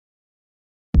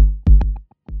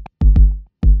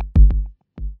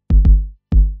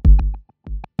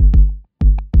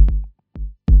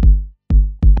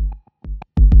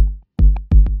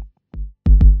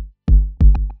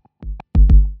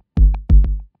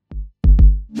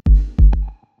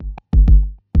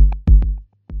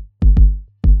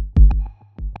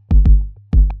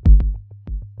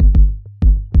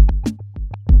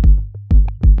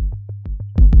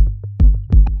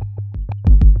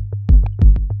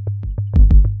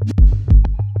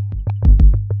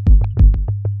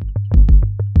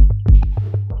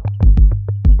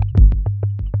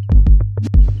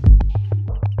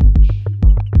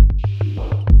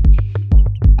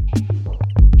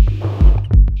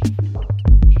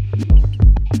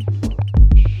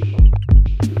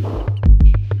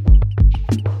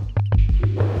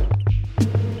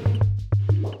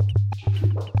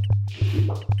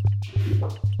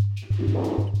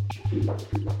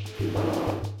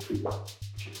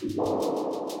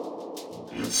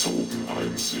Wir zogen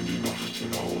eins in die Nacht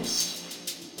hinaus.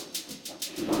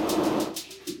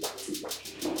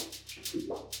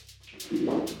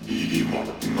 Wie die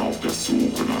Motten auf der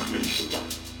Suche nach Licht.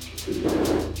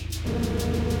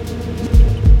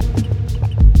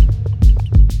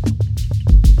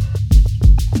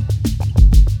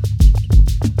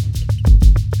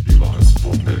 Über uns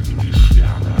funkelten die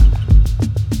Sterne.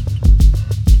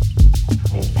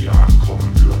 Ob wir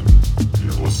ankommen würden,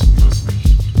 wir wussten es nicht.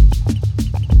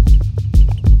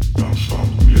 Dann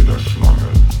standen wir der Schlange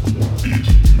und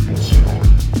beteten uns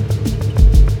hinein.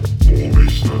 O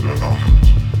Wächter der Nacht,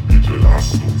 bitte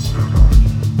lasst uns herein.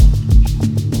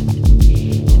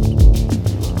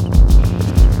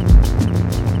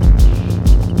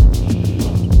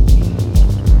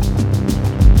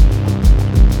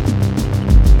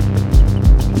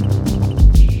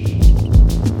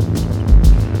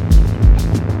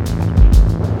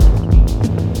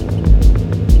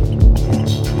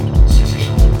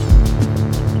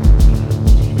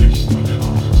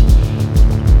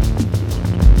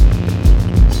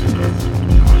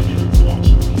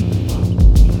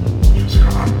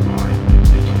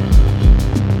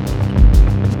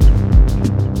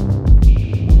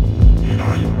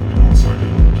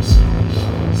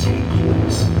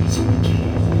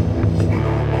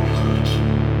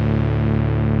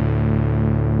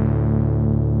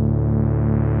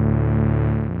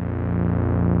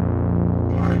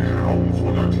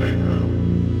 Voller Klänge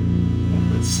und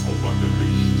bezauberndem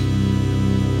Licht.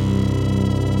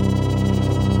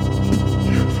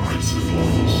 Wir preisen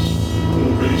euch, o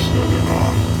Wächter der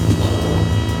Nacht.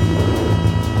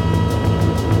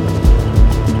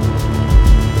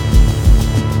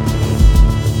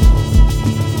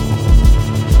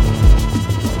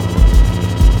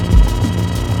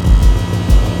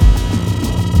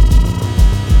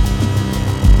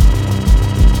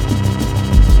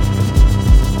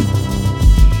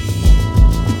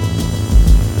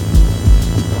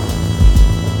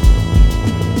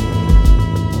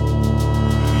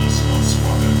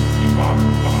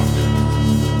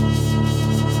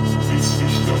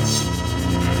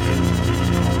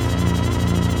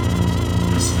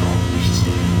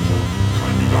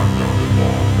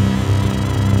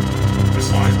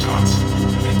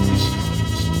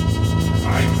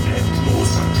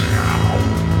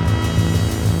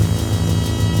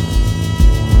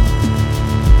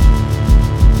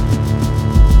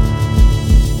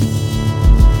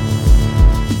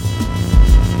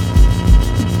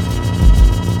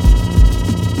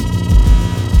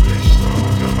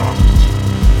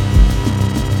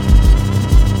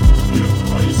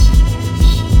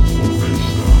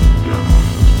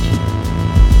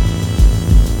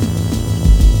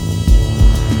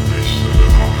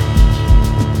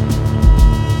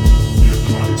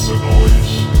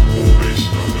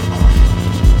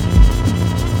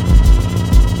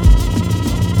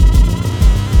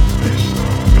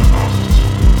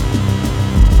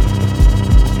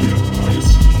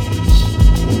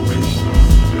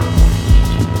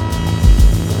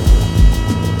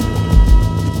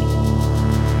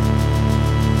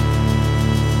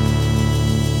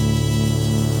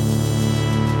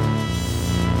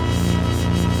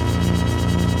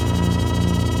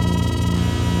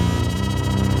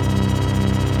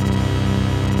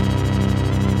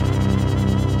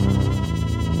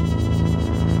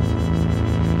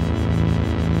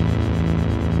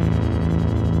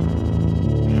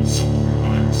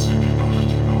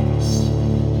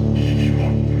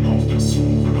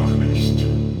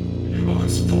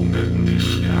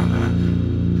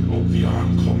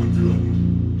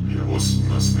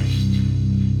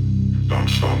 Dann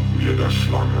standen wir der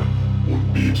Schlange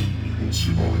und beteten uns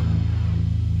hinein.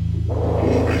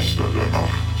 O Wächter der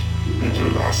Nacht, bitte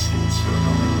lasst uns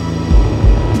herein.